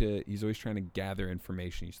trying to gather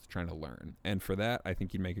information. He's trying to learn. And for that, I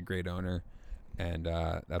think he'd make a great owner. And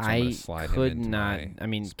that's why I'm going to slide him into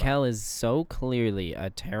my spot. Kel is so clearly a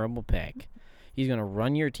terrible pick. He's going to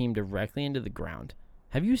run your team directly into the ground.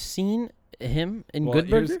 Have you seen him in Good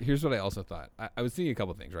Burger? Here's what I also thought. I was thinking a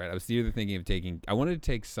couple things, right? I was either thinking of I wanted to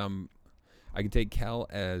take I could take Kel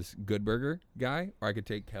as Good Burger guy, or I could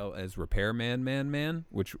take Kel as Repairman Man,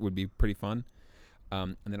 which would be pretty fun.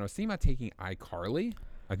 And then I was thinking about taking iCarly.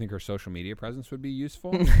 I think her social media presence would be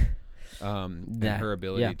useful. And her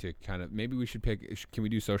ability to kind of, maybe we should pick, can we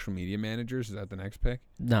do social media managers? Is that the next pick?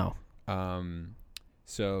 No.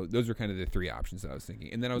 So those were kind of the three options that I was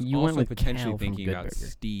thinking. And then I was You went also with potentially Cal from thinking about Good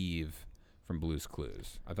Burger. Steve from Blue's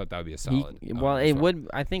Clues. I thought that would be a solid. Well, it would.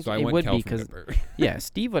 I think so I it went would Kel be from because Good Burger. yeah,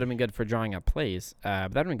 Steve would have been good for drawing up plays. But that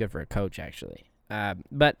would have been good for a coach actually.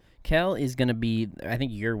 But Kel is going to be, I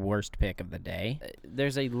think, your worst pick of the day.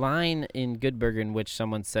 There's a line in Good Burger in which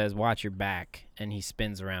someone says, "Watch your back," and he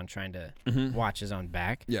spins around trying to watch his own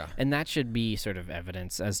back. Yeah. And that should be sort of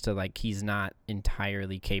evidence as to, like, he's not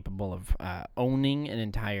entirely capable of owning an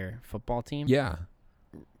entire football team. Yeah.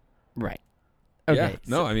 Right. Okay. Yeah.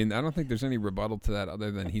 No, I mean, I don't think there's any rebuttal to that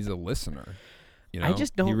other than he's a listener. You know, I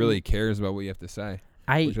just don't. He really cares about what you have to say.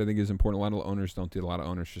 Which I think is important. A lot of owners don't do. A lot of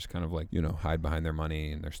owners just kind of like, hide behind their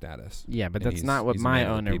money and their status. Yeah, but And that's not what he's a my man of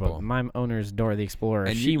the owner. people. But my owner's Dora the Explorer.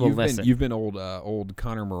 And She will listen. You've been old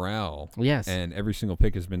Connor Morrell. Yes. And every single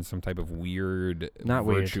pick has been some type of weird, Not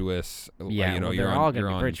weird. virtuous. Yeah, well, you're they're all you're going to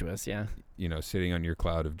be on, virtuous, yeah. Sitting on your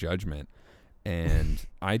cloud of judgment. And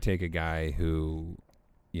I take a guy who,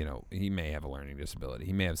 he may have a learning disability.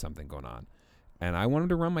 He may have something going on. And I want him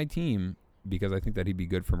to run my team because I think that he'd be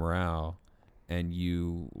good for morale. And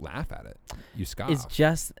you laugh at it. You scoff. It's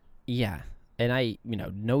just, yeah. And I,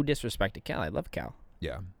 no disrespect to Cal. I love Cal.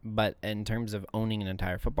 Yeah. But in terms of owning an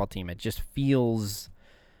entire football team, it just feels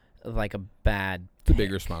like a bad It's a pick.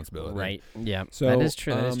 big responsibility. Right. Yeah. So, that is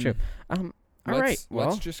true. All right. Well,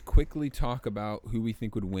 let's just quickly talk about who we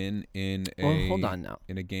think would win in hold on now.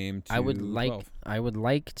 In a game. I would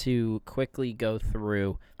like to quickly go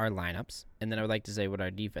through our lineups, and then I would like to say what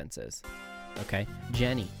our defense is. Okay.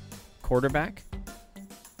 Jenny, quarterback,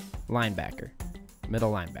 linebacker,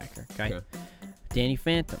 middle linebacker. Okay. Danny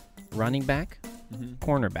Phantom, running back,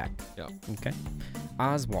 cornerback. Yeah. Okay.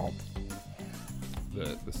 Oswald.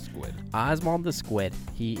 The squid. Oswald the Squid.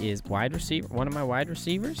 He is wide receiver, one of my wide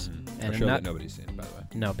receivers. And a show that nobody's seen, by the way.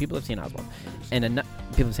 No, people have seen Oswald.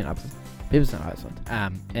 People have seen Oswald.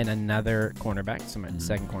 And another cornerback, so my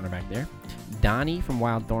second cornerback there. Donnie from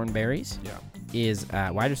Wild Thornberries is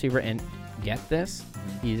wide receiver, and get this,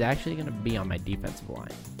 he's actually going to be on my defensive line.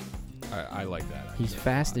 I like that. He's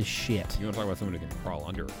fast as shit. You want to talk about somebody who can crawl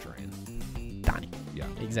under a train? Donnie. Yeah.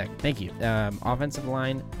 Exactly. Thank you. Offensive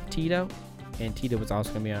line, Tito. And Tito was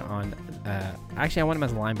also going to be on actually, I want him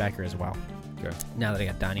as a linebacker as well. Okay. Now that I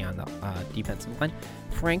got Donnie on the defensive line.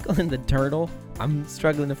 Franklin the Turtle. I'm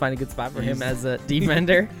struggling to find a good spot for him as a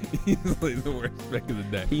defender. Easily the worst pick of the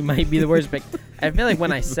day. He might be the worst pick. I feel like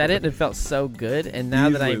when I said it, it felt so good. And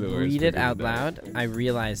now that I read it out loud, I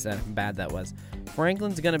realize how bad that was.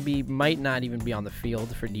 Franklin's going to might not even be on the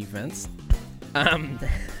field for defense.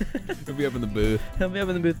 He'll be up in the booth. He'll be up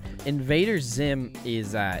in the booth. Invader Zim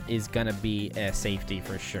is gonna be a safety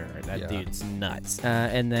for sure. That dude's nuts.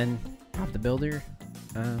 And then Bob the Builder,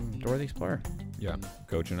 Dora the Explorer. Yeah,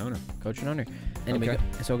 coach and owner. Anyway,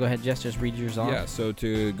 so go ahead, Jess. Just read yours off. Yeah. So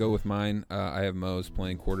to go with mine, I have Mose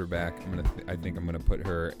playing quarterback. I think I'm gonna put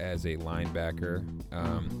her as a linebacker.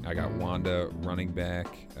 I got Wanda running back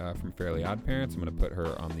from Fairly Odd Parents. I'm gonna put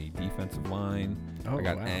her on the defensive line. I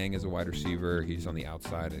got Aang as a wide receiver. He's on the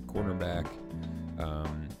outside at cornerback.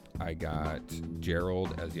 I got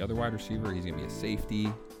Gerald as the other wide receiver. He's going to be a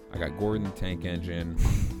safety. I got Gordon the Tank Engine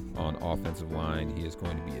on offensive line. He is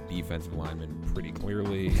going to be a defensive lineman pretty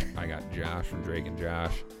clearly. I got Josh from Drake and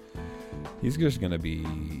Josh. He's going to be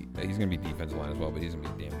defensive line as well, but he's going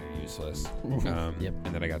to be damn near useless. And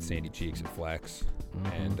then I got Sandy Cheeks at flex.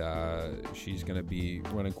 And she's going to be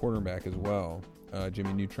running quarterback as well.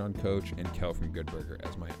 Jimmy Neutron coach, and Kel from Good Burger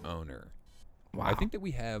as my owner. Wow. I think that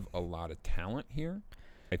we have a lot of talent here.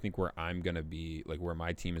 I think where I'm going to be, like where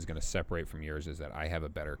my team is going to separate from yours is that I have a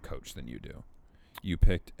better coach than you do. You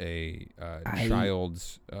picked a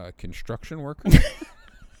child's construction worker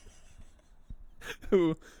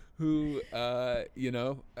who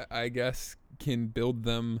I guess can build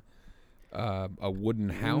them a wooden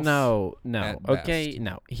house. No. Okay,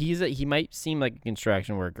 no. He might seem like a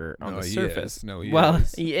construction worker on the surface.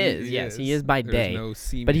 He is. Yes, he is by day. There's no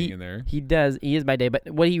seeming in there. He is by day. But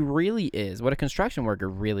what he really is, what a construction worker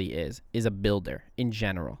really is a builder in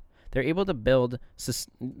general. They're able to build.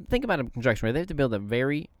 Think about a construction worker. They have to build a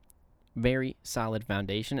very, very solid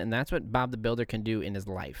foundation, and that's what Bob the Builder can do in his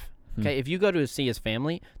life. Okay, if you go to see his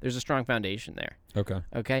family, there's a strong foundation there.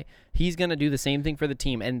 Okay, he's going to do the same thing for the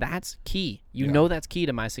team, and that's key. You know that's key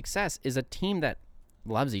to my success is a team that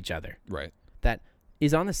loves each other. Right. That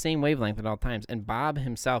is on the same wavelength at all times, and Bob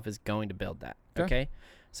himself is going to build that. Okay?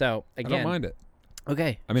 So, again. I don't mind it.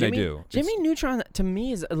 Okay. I mean, I do. Jimmy Neutron, to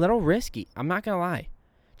me, is a little risky. I'm not going to lie.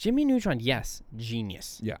 Jimmy Neutron, yes,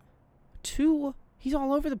 genius. Yeah. Too He's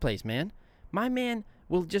all over the place, man. My man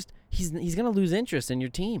will just he's gonna lose interest in your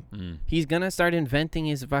team. He's gonna start inventing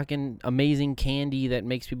his fucking amazing candy that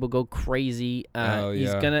makes people go crazy.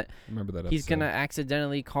 He's gonna remember that. He's gonna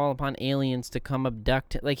accidentally call upon aliens to come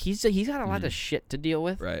abduct. Like he's got a lot of shit to deal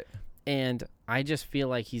with. Right. And I just feel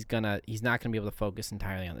like he's not gonna be able to focus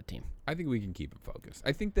entirely on the team. I think we can keep him focused.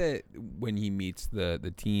 I think that when he meets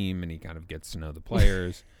the team and he kind of gets to know the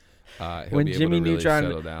players. He'll when be Jimmy able to really Neutron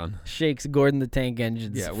settle down. Shakes Gordon the Tank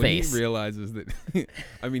Engine's face. When he realizes that,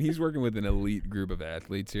 I mean, he's working with an elite group of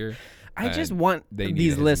athletes here. I just want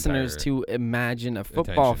these listeners to imagine a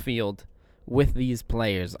football field with these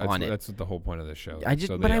players on it. That's what the whole point of the show.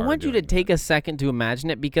 But I want you to take a second to imagine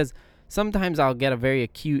it, because sometimes I'll get a very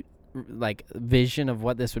acute like vision of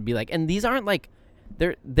what this would be like, and these aren't like.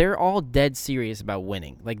 They're all dead serious about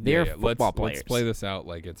winning. Like they're football players. Let's play this out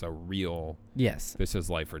like it's a real. Yes. This is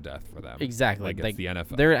life or death for them. Exactly. Like it's the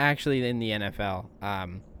NFL. They're actually in the NFL. I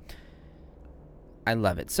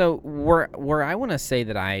love it. So where I want to say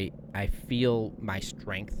that I feel my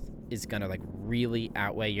strength is gonna like really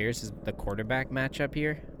outweigh yours is the quarterback matchup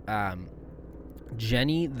here.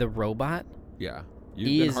 Jenny the robot. Yeah.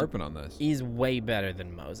 You've been harping on this. He's way better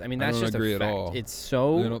than Mose. I mean, that's just agree a fact. At all. It's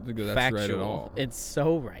so I don't think that's factual. right at all. It's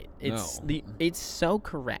so right. It's so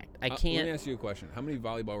correct. I can't. Let me ask you a question. How many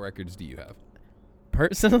volleyball records do you have?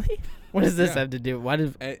 Personally? What does this have to do?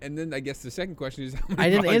 And then I guess the second question is how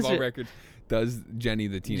many volleyball records does Jenny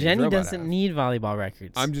the teenage Jenny robot doesn't have? need volleyball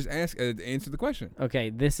records. I'm just asking. Answer the question. Okay,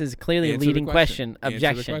 this is clearly a leading question.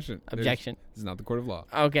 Objection. Objection. This is not the court of law.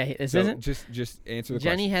 Okay, this isn't. Just answer the question.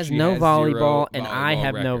 Jenny has no volleyball, and I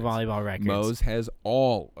have no volleyball records. Mose has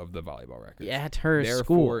all of the volleyball records. At her school.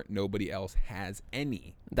 Therefore, nobody else has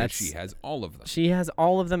any. She has all of them. She has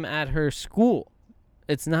all of them at her school.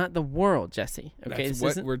 It's not the world, Jesse. Okay, that's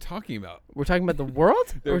what we're talking about. We're talking about the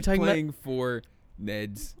world? We're talking playing for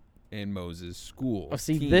Ned's and Mose's school. Oh,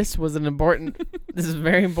 see, team. This was an important. This is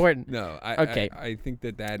very important. No, okay. I think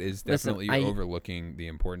that is definitely overlooking the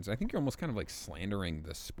importance. I think you're almost kind of like slandering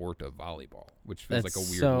the sport of volleyball, which feels like a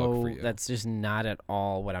weird look for you. That's just not at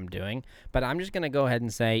all what I'm doing. But I'm just going to go ahead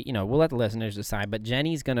and say, we'll let the listeners decide. But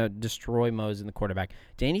Jenny's going to destroy Mose in the quarterback.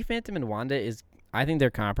 Danny Phantom and Wanda I think they're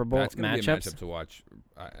comparable matchups. That's going to be a matchup to watch.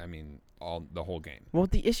 I mean, the whole game. Well,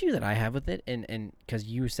 the issue that I have with it, and because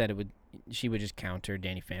you said she would just counter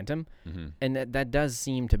Danny Phantom, and that does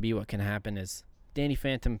seem to be what can happen is Danny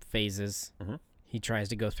Phantom phases. He tries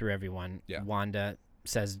to go through everyone. Yeah. Wanda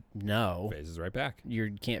says no. Phases right back.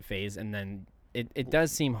 You can't phase, and then it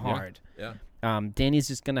does seem hard. Yeah. Danny's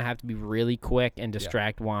just going to have to be really quick and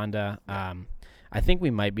distract Wanda. I think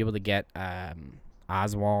we might be able to get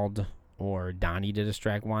Oswald or Donnie to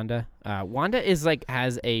distract Wanda. Wanda is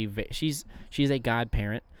she's a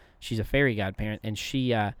godparent. She's a fairy godparent, and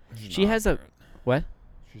she has a what?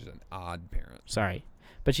 She's an odd parent. Sorry,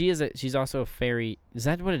 but she's also a fairy. Is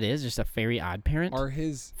that what it is? Just a fairy odd parent? Are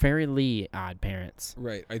his fairly odd parents?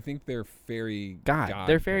 Right. I think they're fairy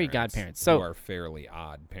They're fairy godparents. So who are fairly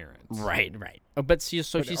odd parents. Right. Oh, but she's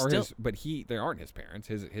still. They aren't his parents.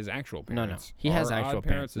 His actual parents. No. He has actual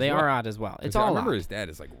parents. They are odd as well. It's all. I remember odd. His dad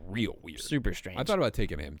is like real weird. Super strange. I thought about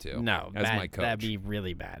taking him too. No, as my coach. That'd be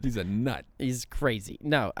really bad. He's a nut. He's crazy.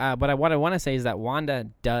 No, but what I want to say is that Wanda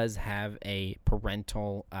does have a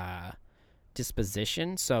parental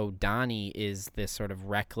disposition. So Donnie is this sort of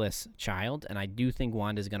reckless child, and I do think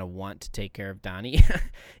Wanda's going to want to take care of Donnie,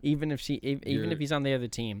 even if he's on the other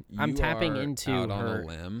team. I'm tapping into out her on a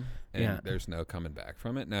limb, and there's no coming back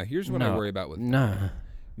from it. Now, here's what I worry about with Donnie.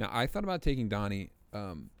 Now, I thought about taking Donnie.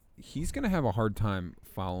 He's going to have a hard time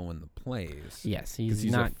following the plays. Yes,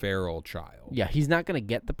 he's a feral child. Yeah, he's not going to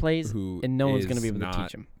get the plays, and no one's going to be able to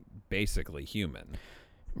teach him. Basically human.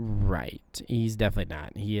 Right. He's definitely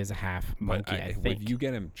not. He is a half monkey, I think. If you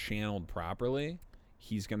get him channeled properly,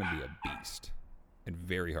 he's going to be a beast and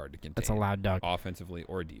very hard to contain. That's a loud dog. Offensively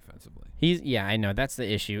or defensively. I know. That's the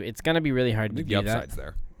issue. It's going to be really hard to do that. The upside's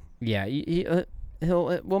there. Yeah,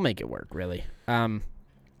 we'll make it work, really.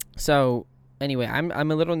 So, anyway,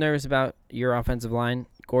 I'm a little nervous about your offensive line.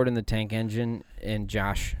 Gordon the Tank Engine and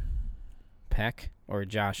Josh Peck or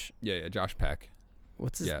Josh. Yeah, Josh Peck.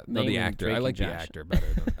 What's his name? No, the actor. I like Josh. the actor better.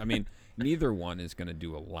 I mean, neither one is going to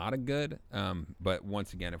do a lot of good. But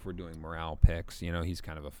once again, if we're doing morale picks, he's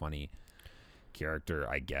kind of a funny character,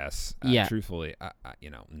 I guess. Truthfully,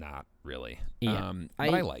 not really. Yeah.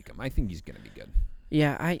 But I like him. I think he's going to be good.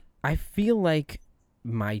 Yeah, I feel like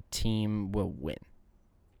my team will win.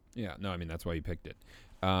 Yeah, no, I mean, that's why you picked it.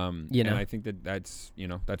 And I think that's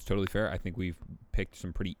totally fair. I think we've picked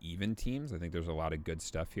some pretty even teams. I think there's a lot of good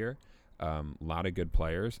stuff here. A lot of good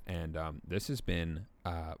players, and this has been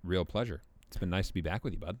a real pleasure. It's been nice to be back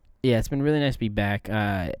with you, bud. Yeah, it's been really nice to be back.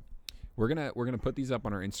 We're gonna put these up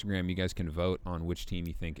on our Instagram. You guys can vote on which team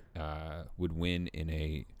you think would win in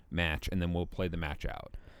a match, and then we'll play the match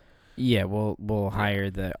out. Yeah, we'll hire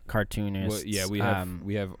the cartoonists. Well,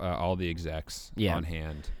 we have all the execs on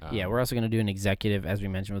hand. We're also going to do an executive, as we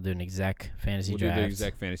mentioned. We'll do an exec fantasy draft. We'll do the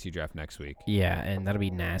exec fantasy draft next week. Yeah, and that'll be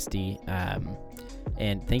nasty.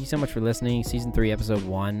 And thank you so much for listening. Season 3, episode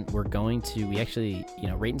 1. We actually,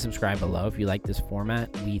 rate and subscribe below if you like this format.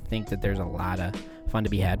 We think that there's a lot of fun to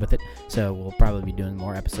be had with it. So we'll probably be doing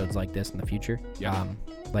more episodes like this in the future. Yeah.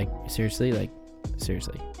 Seriously.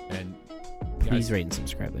 And please guys, rate and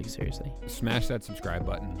subscribe, seriously. Smash that subscribe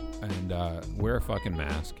button and wear a fucking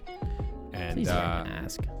mask. And Please wear a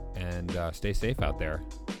mask. And stay safe out there.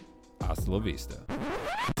 Hasta la vista.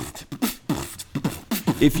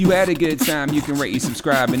 If you had a good time, you can rate and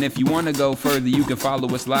subscribe. And if you want to go further, you can follow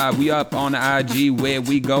us live. We up on the IG where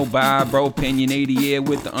we go by Bro Opinionated, yeah,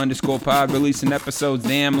 with the _pod. Releasing episodes,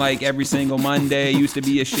 damn, like every single Monday. Used to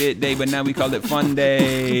be a shit day, but now we call it Fun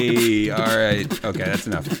Day. All right. Okay, that's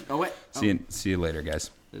enough. Oh, wait. See you later,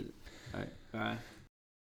 guys. All right. Bye.